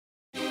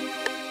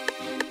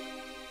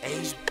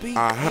HB,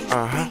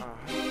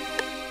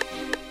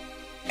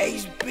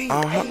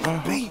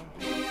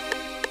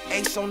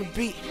 Ace on the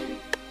beat,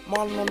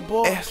 Marlon on the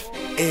board,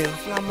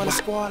 Flam on the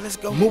squad, let's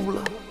go.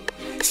 Moolah.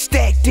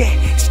 Stack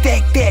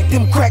that,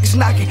 them crackers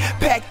knocking.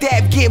 Pack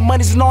that, get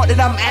money's not that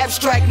I'm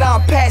abstract. Now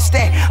I'm past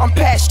that, I'm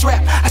past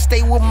strap. I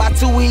stay with my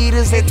 2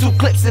 heaters and 2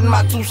 clips in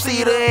my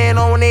 2-seater. And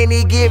on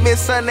any given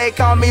Sunday,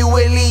 call me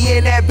Willie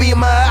in that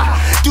Beamer.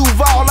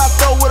 Duval, I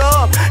throw it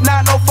up.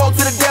 904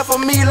 to the death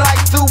of me like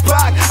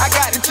Tupac. I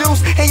got the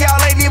juice, and y'all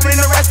ain't even in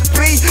the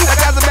recipe. I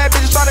got some bad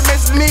bitches trying to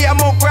mess with me.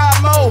 I'm on grind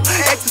mode.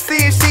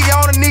 Ecstasy and she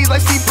on her knees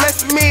like she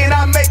blessing me. And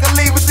I make her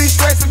leave when she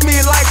stressing me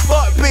like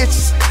fuck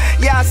bitches.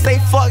 Yeah, I say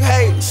fuck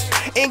haters.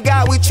 In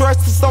God we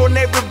trust, us on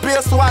every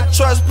bill, so I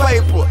trust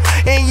paper.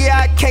 And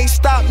yeah, I can't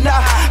stop now,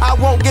 I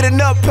won't get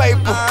enough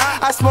paper.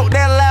 I smoke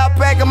that loud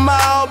pack of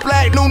my all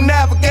black new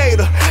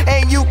Navigator.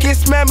 And you can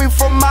smell me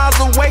from miles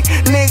away.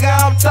 Nigga,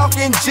 I'm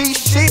talking G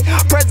shit,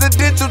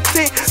 presidential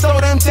tint, so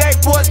them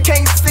jack boys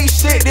can't see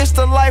shit. This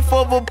the life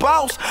of a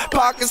boss,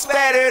 pockets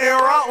fatter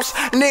than Ross.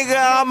 Nigga,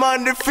 I'm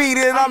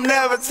undefeated, I'm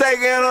never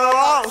taking a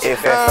loss.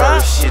 If at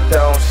first you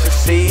don't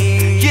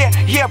succeed,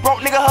 yeah,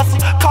 broke nigga hustle.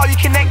 Call you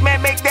connect,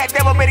 man, make that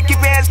devil. Better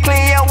keep your hands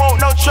clean, I won't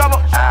no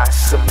trouble. I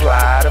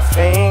supply the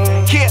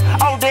fiend. Yeah,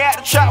 all day at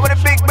the trap with a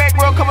big bag,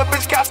 real come a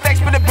bitch, count stacks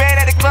with a band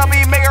at the club,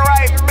 and you make it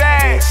right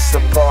back. It's a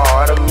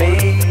part of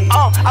me.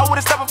 I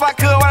wouldn't stop if I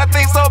could. When I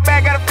think so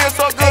bad, gotta feel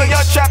so good. Yo,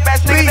 trap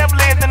ass nigga never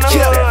lived in the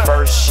hood. If at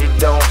first you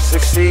don't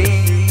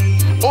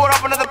succeed, order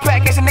up another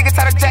pack, it's a nigga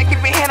tied a jack,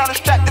 keep your hand on the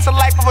strap. This a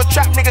life of a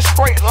trap nigga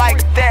straight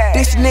like that.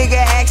 This nigga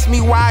asked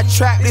me why I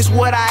trap, this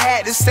what I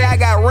had to say. I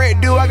got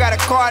rent due, I got a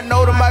car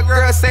note to my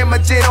girl, say my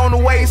jet on the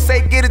way,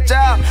 say get a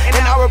job.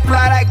 And I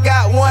replied I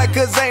got one,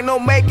 cause ain't no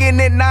making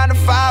it 9 to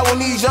 5. When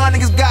these young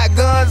niggas got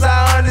guns,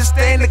 I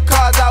understand the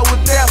cards I was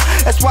dealt.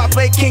 That's why I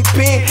play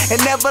kingpin,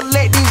 and never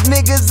let these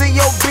niggas in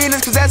your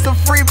business, cause that's a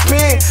free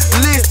pin.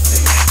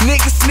 Listen,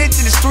 niggas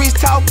snitching, the streets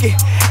talking,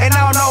 and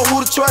I don't know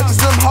who to trust, cause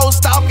them hoes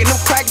stalking, them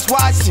crackers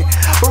watching.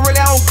 But really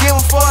I don't give a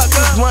fuck,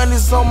 cause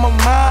money's on my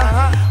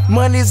mind.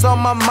 Money's on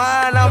my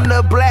mind, I'm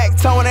the black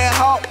Tony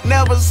Hawk.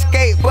 Never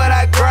skate, but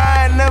I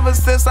grind. Never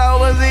since I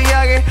was a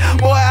youngin',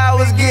 boy, I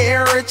was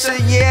getting richer.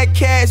 Yeah,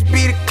 cash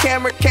be the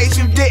camera, case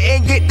you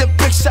didn't get the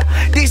picture.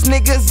 These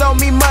niggas owe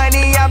me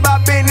money, I'm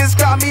about business,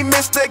 call me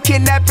Mr.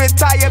 Kidnap and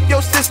tie up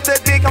your sister,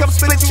 then come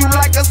split you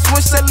like a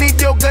swisher. Leave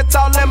your guts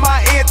all in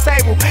my end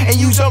table, and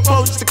use your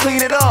clothes just to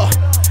clean it up.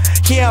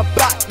 Yeah,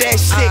 about that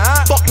shit.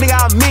 Fuck nigga,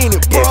 I mean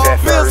it, bro. If at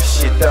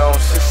first you don't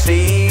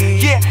succeed,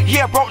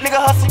 yeah, broke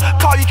nigga hustle.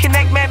 Call you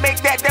connect, man, make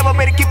that devil.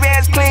 Better keep your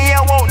hands clean,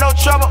 I won't no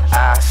trouble.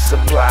 I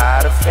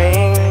supply the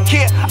fiend.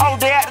 Yeah, all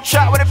day at the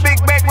trap with a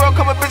big bag, real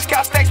come a bitch,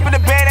 count stacks with a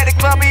band.